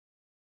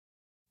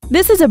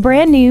This is a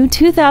brand new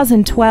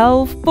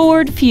 2012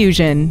 Ford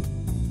Fusion.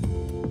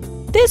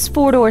 This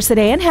four-door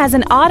sedan has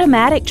an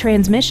automatic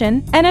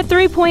transmission and a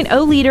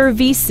 3.0-liter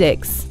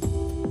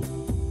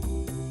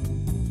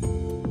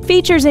V6.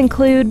 Features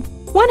include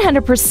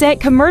 100%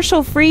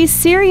 commercial-free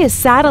Sirius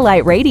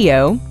satellite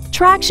radio,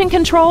 traction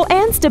control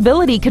and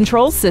stability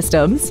control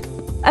systems,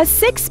 a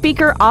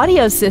 6-speaker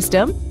audio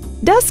system,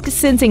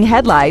 dusk-sensing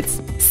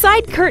headlights,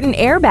 side curtain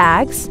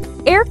airbags,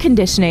 air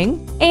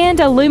conditioning, and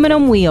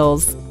aluminum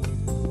wheels.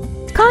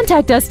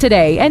 Contact us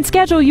today and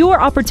schedule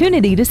your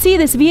opportunity to see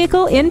this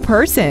vehicle in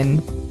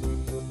person.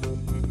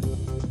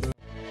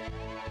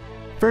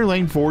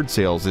 Fairlane Ford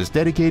Sales is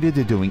dedicated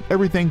to doing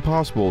everything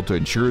possible to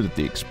ensure that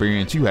the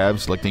experience you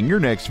have selecting your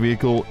next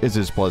vehicle is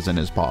as pleasant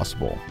as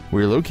possible.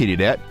 We're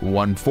located at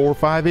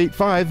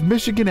 14585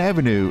 Michigan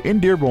Avenue in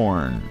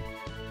Dearborn.